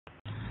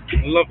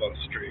I love our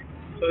street.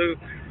 So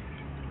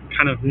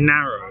kind of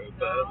narrow,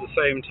 but at the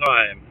same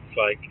time, it's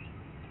like,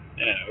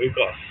 we've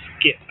got a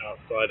skit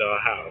outside our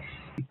house.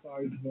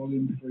 Inside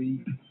Volume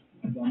 3,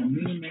 I've done a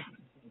mini mix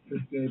of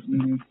 58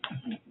 minutes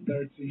with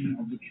 13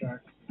 of the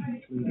tracks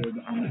included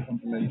on the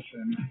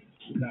compilation.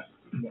 That's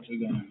what we're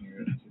gonna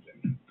hear today.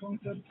 The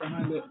concept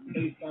behind the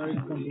A-side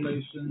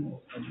compilation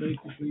are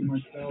basically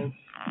myself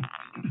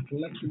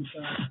collecting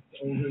tracks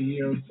over a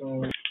year or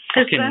so.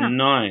 Fucking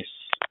nice.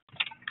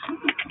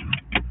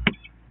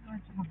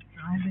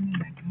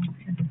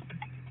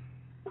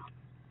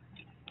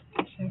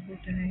 Several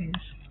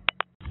days.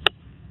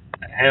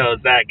 The hell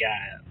is that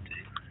guy up to?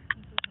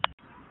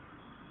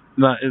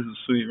 That is a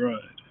sweet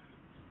ride.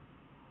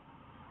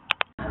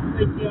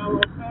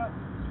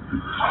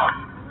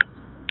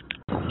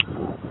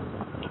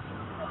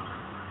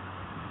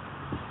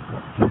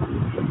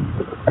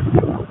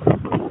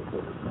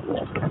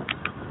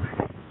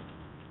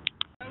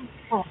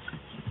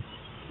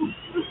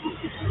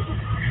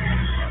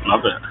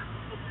 Love it.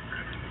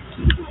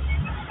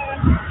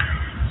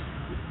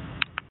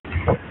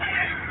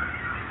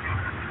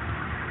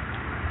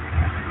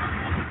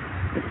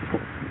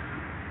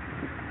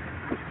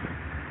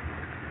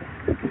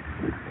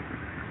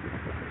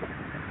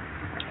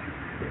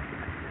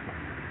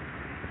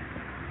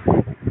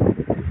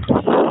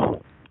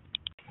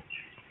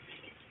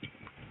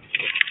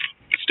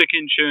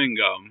 Sticking chewing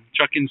gum,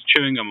 chucking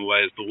chewing gum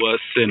away is the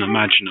worst sin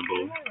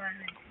imaginable.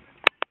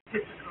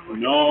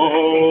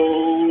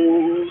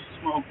 No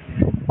smoke.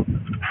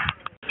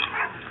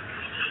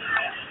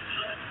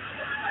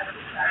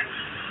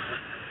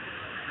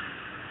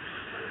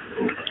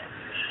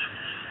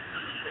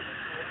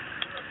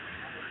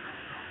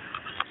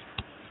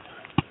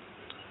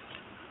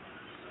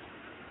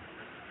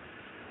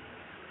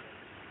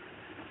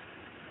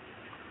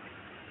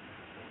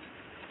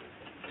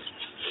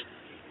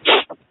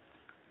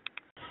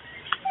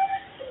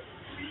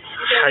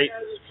 I hate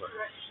this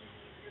place.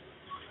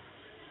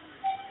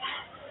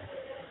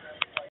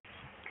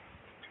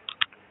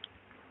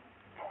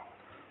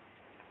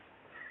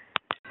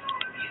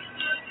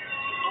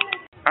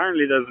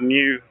 Apparently there's a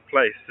new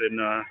place in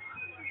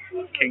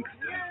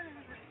Kingston.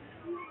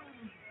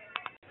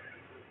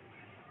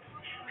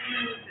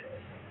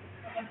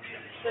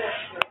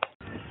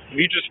 Have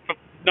you just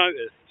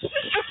noticed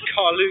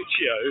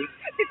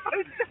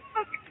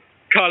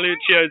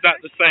Carluccio's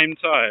at the same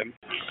time?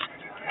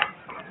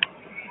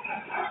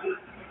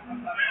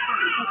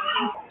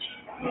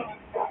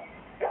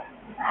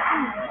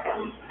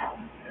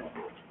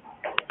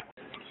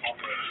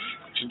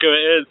 Good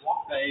it is.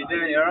 How you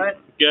doing? You alright?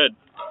 Good.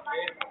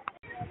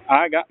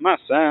 I got my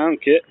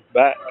sound kit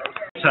back.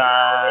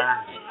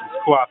 Time.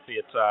 It's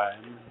coffee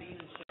time.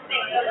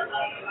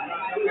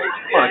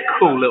 What a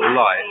cool little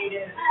light.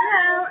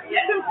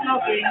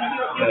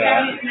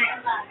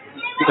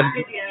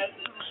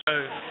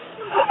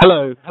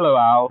 Hello,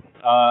 Al.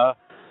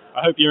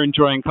 I hope you're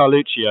enjoying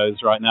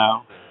Carluccio's right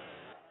now.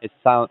 It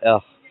sounds.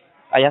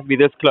 I have to be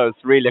this close,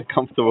 really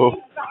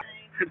uncomfortable.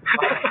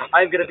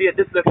 I'm gonna be at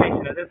this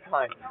location at this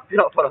time. Do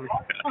not follow me.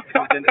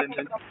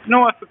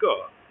 No, I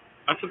forgot.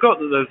 I forgot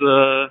that there's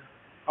a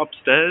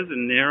upstairs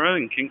in Nero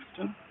in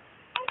Kingston.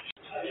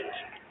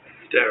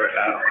 Stare it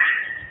out.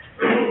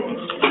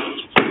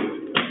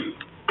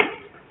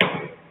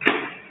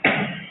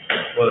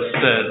 Worst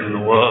stairs in the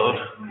world.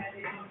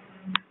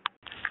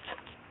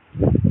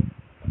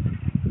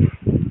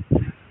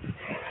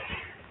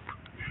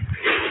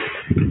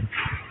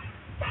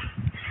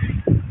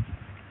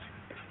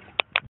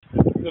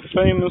 The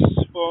famous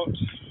spot